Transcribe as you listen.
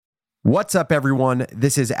What's up, everyone?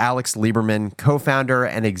 This is Alex Lieberman, co-founder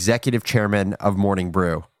and executive chairman of Morning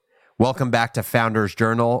Brew. Welcome back to Founders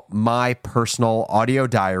Journal, my personal audio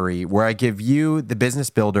diary, where I give you, the business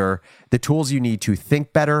builder, the tools you need to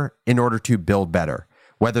think better in order to build better,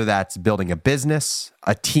 whether that's building a business,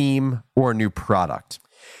 a team, or a new product.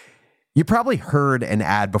 You probably heard an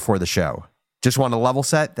ad before the show. Just want to level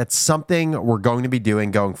set? That's something we're going to be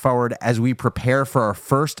doing going forward as we prepare for our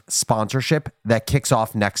first sponsorship that kicks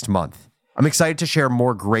off next month. I'm excited to share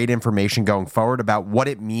more great information going forward about what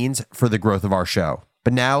it means for the growth of our show.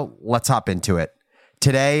 But now let's hop into it.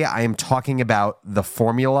 Today, I am talking about the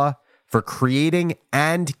formula for creating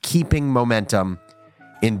and keeping momentum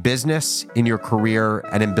in business, in your career,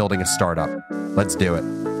 and in building a startup. Let's do it.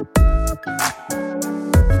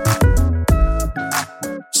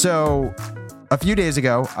 So, a few days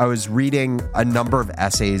ago, I was reading a number of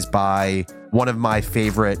essays by one of my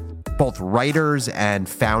favorite both writers and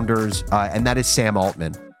founders, and that is Sam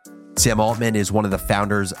Altman. Sam Altman is one of the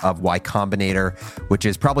founders of Y Combinator, which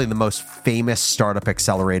is probably the most famous startup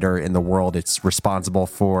accelerator in the world. It's responsible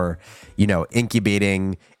for,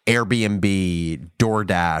 incubating Airbnb,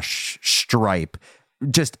 DoorDash, Stripe,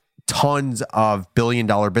 just tons of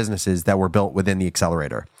billion-dollar businesses that were built within the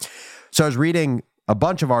accelerator. So I was reading a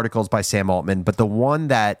bunch of articles by Sam Altman, but the one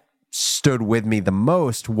that stood with me the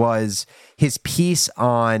most was his piece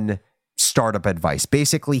on startup advice.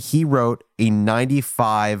 Basically, he wrote a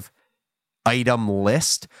 95-item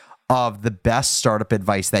list of the best startup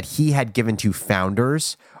advice that he had given to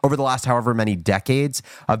founders over the last however many decades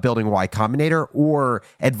of building Y Combinator, or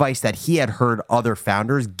advice that he had heard other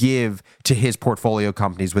founders give to his portfolio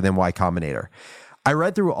companies within Y Combinator. I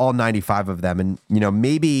read through all 95 of them, and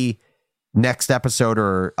maybe next episode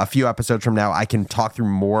or a few episodes from now, I can talk through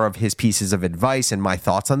more of his pieces of advice and my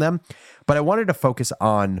thoughts on them. But I wanted to focus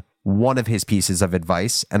on one of his pieces of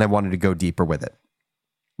advice, and I wanted to go deeper with it.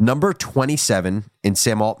 Number 27 in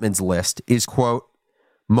Sam Altman's list is, quote,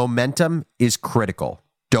 "Momentum is critical.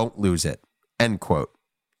 Don't lose it," end quote.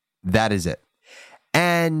 That is it.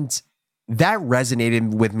 And that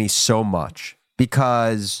resonated with me so much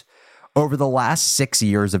because over the last 6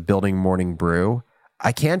 years of building Morning Brew,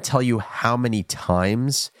 I can't tell you how many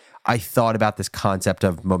times I thought about this concept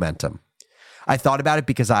of momentum. I thought about it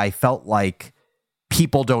because I felt like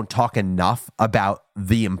people don't talk enough about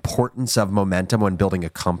the importance of momentum when building a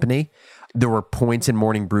company. There were points in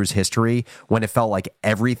Morning Brew's history when it felt like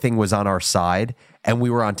everything was on our side and we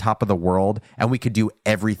were on top of the world and we could do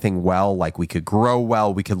everything well. Like we could grow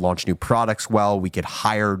well, we could launch new products well, we could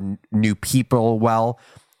hire new people well.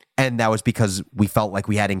 And that was because we felt like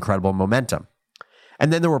we had incredible momentum.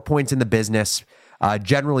 And then there were points in the business,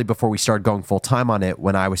 generally before we started going full time on it,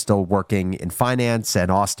 when I was still working in finance and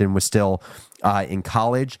Austin was still in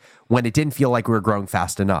college, when it didn't feel like we were growing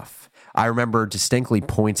fast enough. I remember distinctly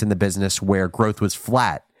points in the business where growth was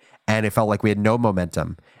flat and it felt like we had no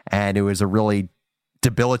momentum. And it was a really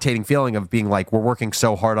debilitating feeling of being like, we're working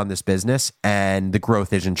so hard on this business and the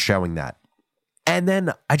growth isn't showing that. And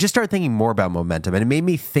then I just started thinking more about momentum, and it made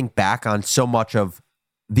me think back on so much of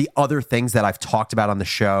the other things that I've talked about on the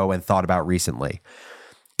show and thought about recently.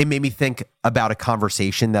 It made me think about a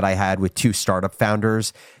conversation that I had with two startup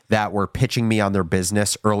founders that were pitching me on their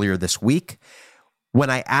business earlier this week. When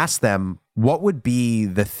I asked them what would be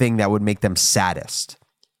the thing that would make them saddest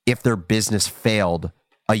if their business failed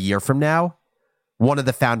a year from now, one of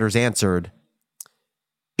the founders answered,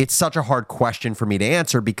 "It's such a hard question for me to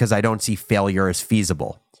answer because I don't see failure as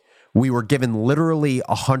feasible. We were given literally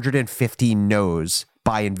 150 no's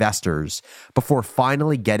by investors before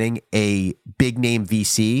finally getting a big name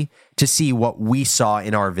VC to see what we saw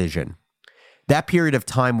in our vision. That period of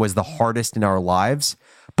time was the hardest in our lives,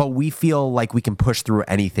 but we feel like we can push through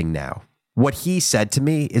anything now." What he said to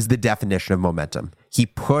me is the definition of momentum. He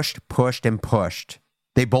pushed, and pushed.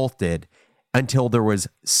 They both did, until there was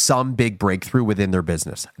some big breakthrough within their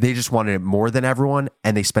business. They just wanted it more than everyone,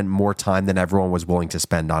 and they spent more time than everyone was willing to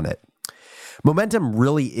spend on it. Momentum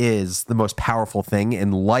really is the most powerful thing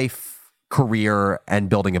in life, career, and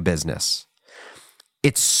building a business.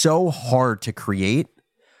 It's so hard to create,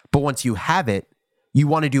 but once you have it, you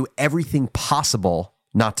want to do everything possible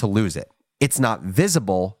not to lose it. It's not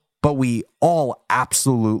visible, but we all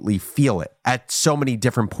absolutely feel it at so many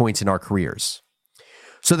different points in our careers.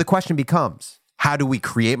 So the question becomes, how do we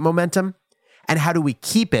create momentum, and how do we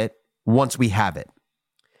keep it once we have it?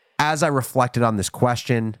 As I reflected on this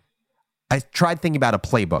question, I tried thinking about a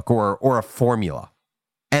playbook or a formula,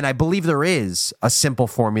 and I believe there is a simple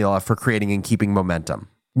formula for creating and keeping momentum.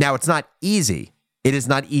 Now, it's not easy. It is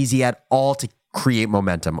not easy at all to create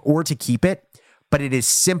momentum or to keep it, but it is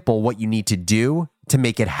simple what you need to do to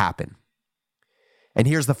make it happen. And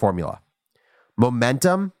here's the formula.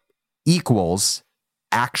 Momentum equals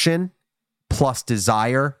action plus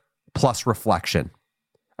desire plus reflection.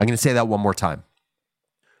 I'm going to say that one more time.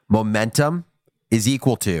 Momentum is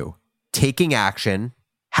equal to taking action,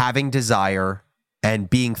 having desire, and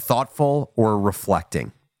being thoughtful or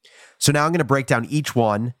reflecting. So now I'm going to break down each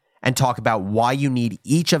one and talk about why you need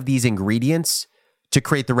each of these ingredients to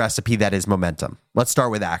create the recipe that is momentum. Let's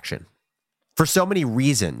start with action. For so many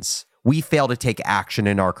reasons, we fail to take action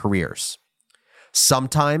in our careers.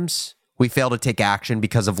 Sometimes we fail to take action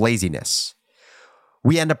because of laziness.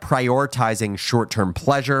 We end up prioritizing short-term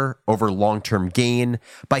pleasure over long-term gain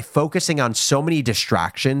by focusing on so many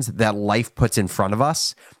distractions that life puts in front of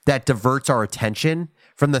us that diverts our attention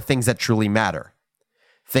from the things that truly matter.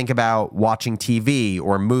 Think about watching TV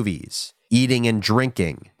or movies, eating and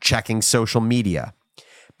drinking, checking social media.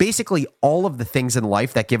 Basically, all of the things in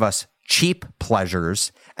life that give us cheap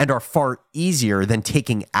pleasures and are far easier than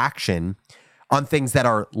taking action on things that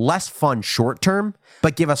are less fun short-term,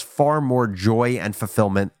 but give us far more joy and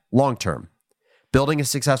fulfillment long-term. Building a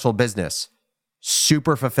successful business,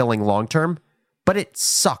 super fulfilling long-term, but it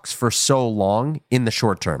sucks for so long in the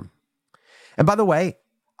short-term. And by the way,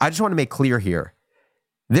 I just want to make clear here,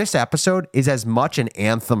 this episode is as much an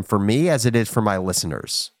anthem for me as it is for my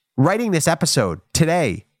listeners. Writing this episode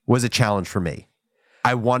today was a challenge for me.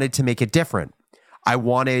 I wanted to make it different. I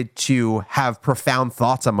wanted to have profound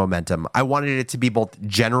thoughts on momentum. I wanted it to be both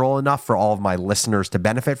general enough for all of my listeners to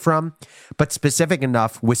benefit from, but specific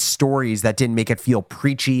enough with stories that didn't make it feel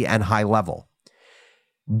preachy and high level.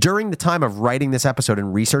 During the time of writing this episode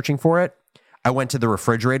and researching for it, I went to the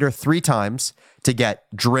refrigerator 3 times to get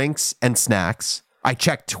drinks and snacks. I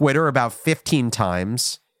checked Twitter about 15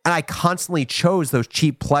 times, and I constantly chose those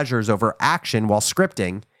cheap pleasures over action while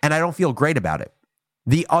scripting, and I don't feel great about it.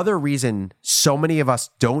 The other reason so many of us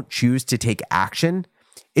don't choose to take action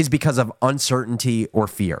is because of uncertainty or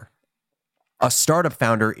fear. A startup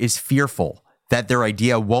founder is fearful that their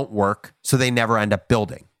idea won't work, so they never end up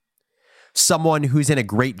building. Someone who's in a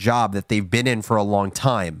great job that they've been in for a long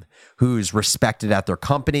time, who's respected at their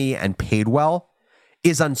company and paid well,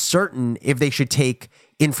 is uncertain if they should take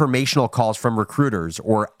informational calls from recruiters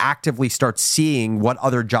or actively start seeing what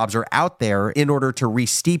other jobs are out there in order to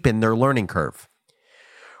re-steepen their learning curve.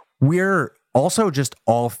 We're also just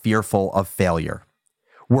all fearful of failure.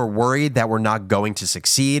 We're worried that we're not going to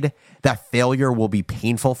succeed, that failure will be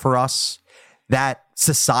painful for us, that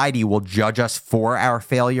society will judge us for our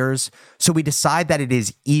failures. So we decide that it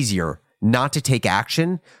is easier not to take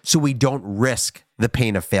action so we don't risk the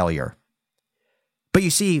pain of failure. But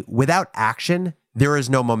you see, without action, there is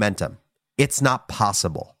no momentum. It's not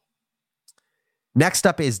possible. Next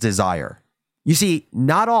up is desire. You see,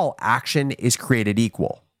 not all action is created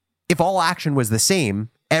equal. If all action was the same,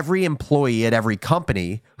 every employee at every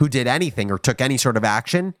company who did anything or took any sort of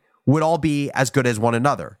action would all be as good as one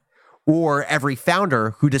another. Or every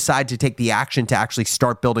founder who decided to take the action to actually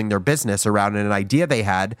start building their business around an idea they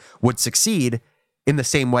had would succeed in the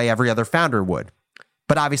same way every other founder would.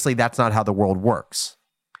 But obviously, that's not how the world works.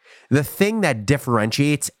 The thing that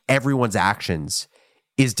differentiates everyone's actions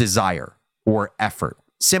is desire or effort.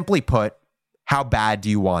 Simply put, how bad do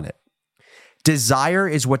you want it? Desire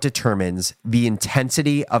is what determines the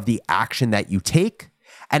intensity of the action that you take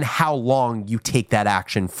and how long you take that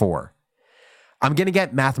action for. I'm going to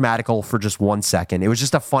get mathematical for just 1 second. It was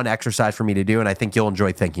just a fun exercise for me to do, and I think you'll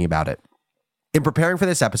enjoy thinking about it. In preparing for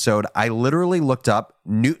this episode, I literally looked up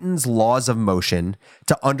Newton's laws of motion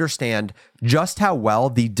to understand just how well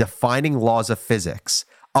the defining laws of physics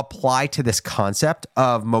apply to this concept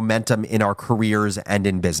of momentum in our careers and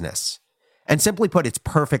in business. And simply put, it's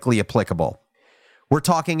perfectly applicable. We're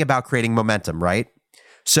talking about creating momentum, right?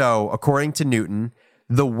 So according to Newton,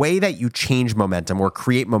 the way that you change momentum or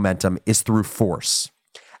create momentum is through force.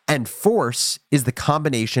 And force is the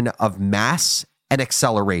combination of mass and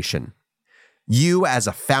acceleration. You as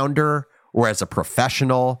a founder or as a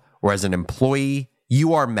professional or as an employee,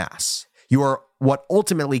 you are mass. You are what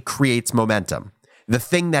ultimately creates momentum. The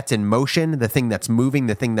thing that's in motion, the thing that's moving,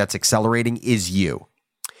 the thing that's accelerating is you.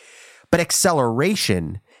 But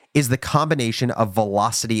acceleration is the combination of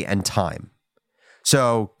velocity and time.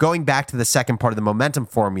 So going back to the second part of the momentum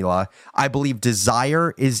formula, I believe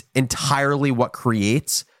desire is entirely what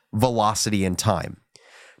creates velocity and time.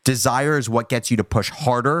 Desire is what gets you to push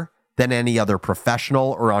harder than any other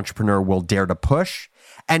professional or entrepreneur will dare to push.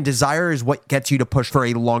 And desire is what gets you to push for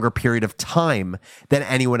a longer period of time than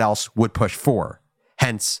anyone else would push for.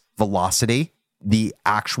 Hence, velocity, the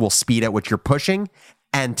actual speed at which you're pushing,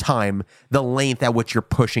 and time, the length at which you're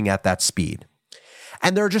pushing at that speed.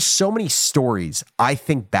 And there are just so many stories I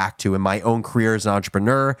think back to in my own career as an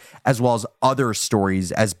entrepreneur, as well as other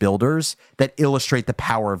stories as builders that illustrate the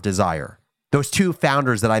power of desire. Those two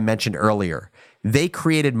founders that I mentioned earlier, they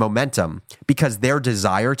created momentum because their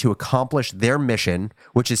desire to accomplish their mission,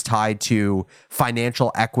 which is tied to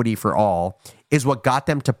financial equity for all, is what got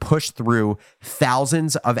them to push through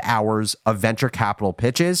thousands of hours of venture capital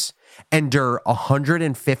pitches, endure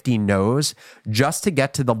 150 no's just to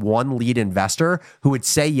get to the one lead investor who would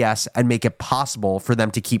say yes and make it possible for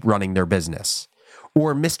them to keep running their business.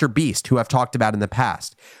 Or Mr. Beast, who I've talked about in the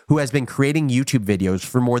past, who has been creating YouTube videos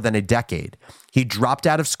for more than a decade. He dropped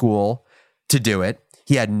out of school to do it.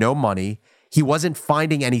 He had no money. He wasn't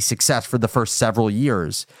finding any success for the first several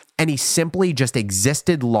years, and he simply just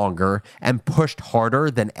existed longer and pushed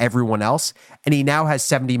harder than everyone else, and he now has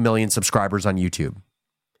 70 million subscribers on YouTube.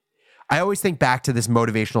 I always think back to this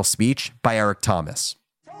motivational speech by Eric Thomas.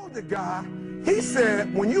 Told the guy, he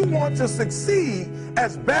said, when you want to succeed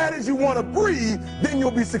as bad as you want to breathe, then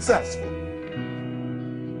you'll be successful.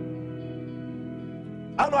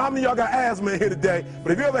 I don't know how many of y'all got asthma in here today,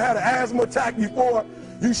 but if you ever had an asthma attack before,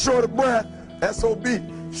 you short of breath, SOB,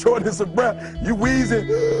 shortness of breath, you wheezing.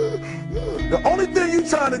 The only thing you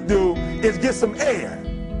trying to do is get some air.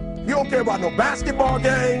 You don't care about no basketball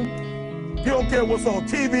game. You don't care what's on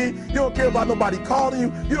TV. You don't care about nobody calling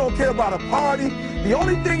you. You don't care about a party. The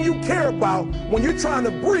only thing you care about when you're trying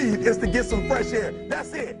to breathe is to get some fresh air.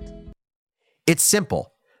 That's it. It's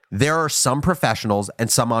simple. There are some professionals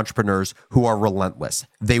and some entrepreneurs who are relentless.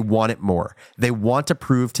 They want it more. They want to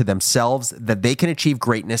prove to themselves that they can achieve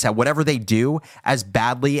greatness at whatever they do as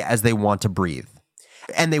badly as they want to breathe.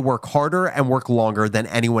 And they work harder and work longer than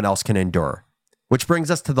anyone else can endure. Which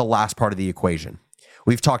brings us to the last part of the equation.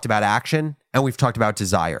 We've talked about action and we've talked about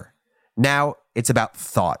desire. Now it's about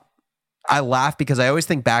thought. I laugh because I always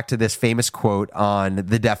think back to this famous quote on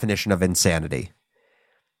the definition of insanity.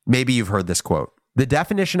 Maybe you've heard this quote. The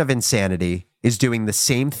definition of insanity is doing the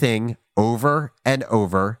same thing over and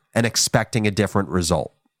over and expecting a different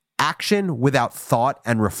result. Action without thought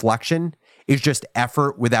and reflection is just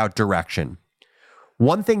effort without direction.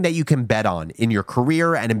 One thing that you can bet on in your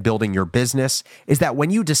career and in building your business is that when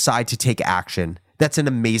you decide to take action, that's an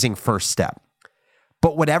amazing first step.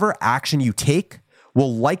 But whatever action you take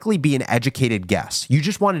will likely be an educated guess. You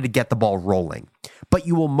just wanted to get the ball rolling. But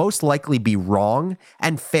you will most likely be wrong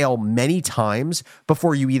and fail many times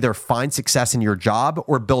before you either find success in your job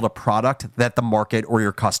or build a product that the market or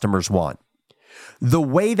your customers want. The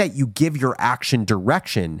way that you give your action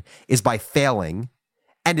direction is by failing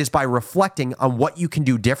and is by reflecting on what you can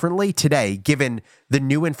do differently today, given the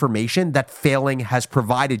new information that failing has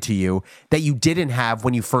provided to you that you didn't have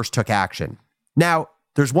when you first took action. Now,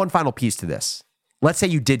 there's one final piece to this. Let's say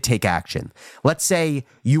you did take action. Let's say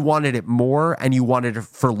you wanted it more and you wanted it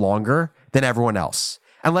for longer than everyone else.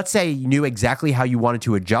 And let's say you knew exactly how you wanted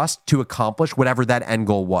to adjust to accomplish whatever that end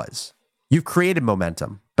goal was. You've created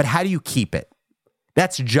momentum, but how do you keep it?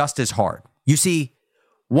 That's just as hard. You see,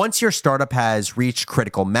 once your startup has reached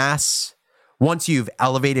critical mass, once you've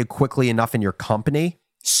elevated quickly enough in your company,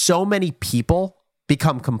 so many people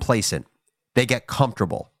become complacent. They get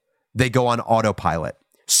comfortable. They go on autopilot.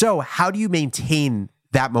 So how do you maintain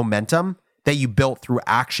that momentum that you built through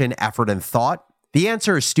action, effort, and thought? The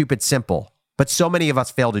answer is stupid simple, but so many of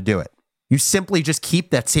us fail to do it. You simply just keep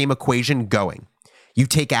that same equation going. You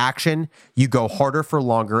take action, you go harder for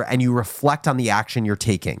longer, and you reflect on the action you're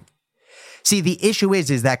taking. See, the issue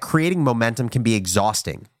is that creating momentum can be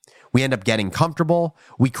exhausting. We end up getting comfortable.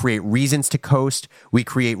 We create reasons to coast. We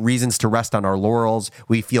create reasons to rest on our laurels.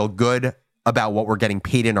 We feel good about what we're getting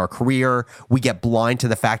paid in our career. We get blind to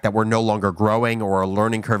the fact that we're no longer growing or our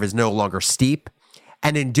learning curve is no longer steep.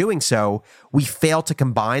 And in doing so, we fail to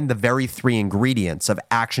combine the very three ingredients of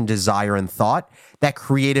action, desire, and thought that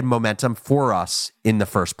created momentum for us in the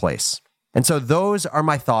first place. And so those are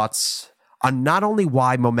my thoughts on not only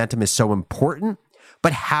why momentum is so important,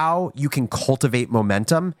 but how you can cultivate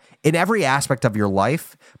momentum in every aspect of your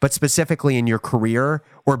life, but specifically in your career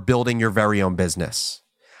or building your very own business.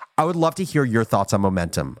 I would love to hear your thoughts on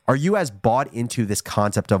momentum. Are you as bought into this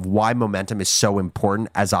concept of why momentum is so important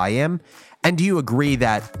as I am? And do you agree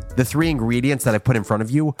that the three ingredients that I put in front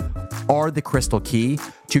of you are the crystal key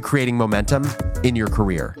to creating momentum in your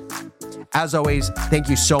career? As always, thank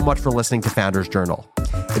you so much for listening to Founders Journal.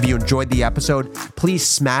 If you enjoyed the episode, please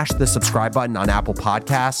smash the subscribe button on Apple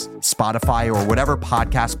Podcasts, Spotify, or whatever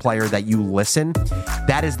podcast player that you listen.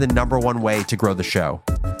 That is the number one way to grow the show.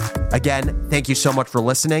 Again, thank you so much for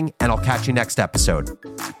listening, and I'll catch you next episode.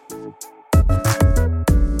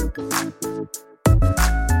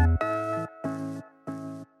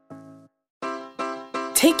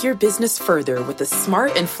 Take your business further with the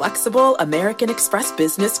smart and flexible American Express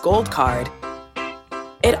Business Gold Card.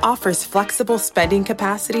 It offers flexible spending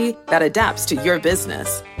capacity that adapts to your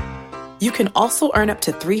business. You can also earn up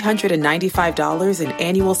to $395 in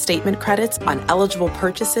annual statement credits on eligible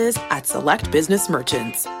purchases at select business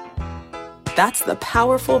merchants. That's the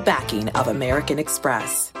powerful backing of American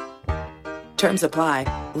Express. Terms apply.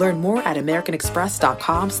 Learn more at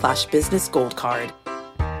americanexpress.com/business gold card.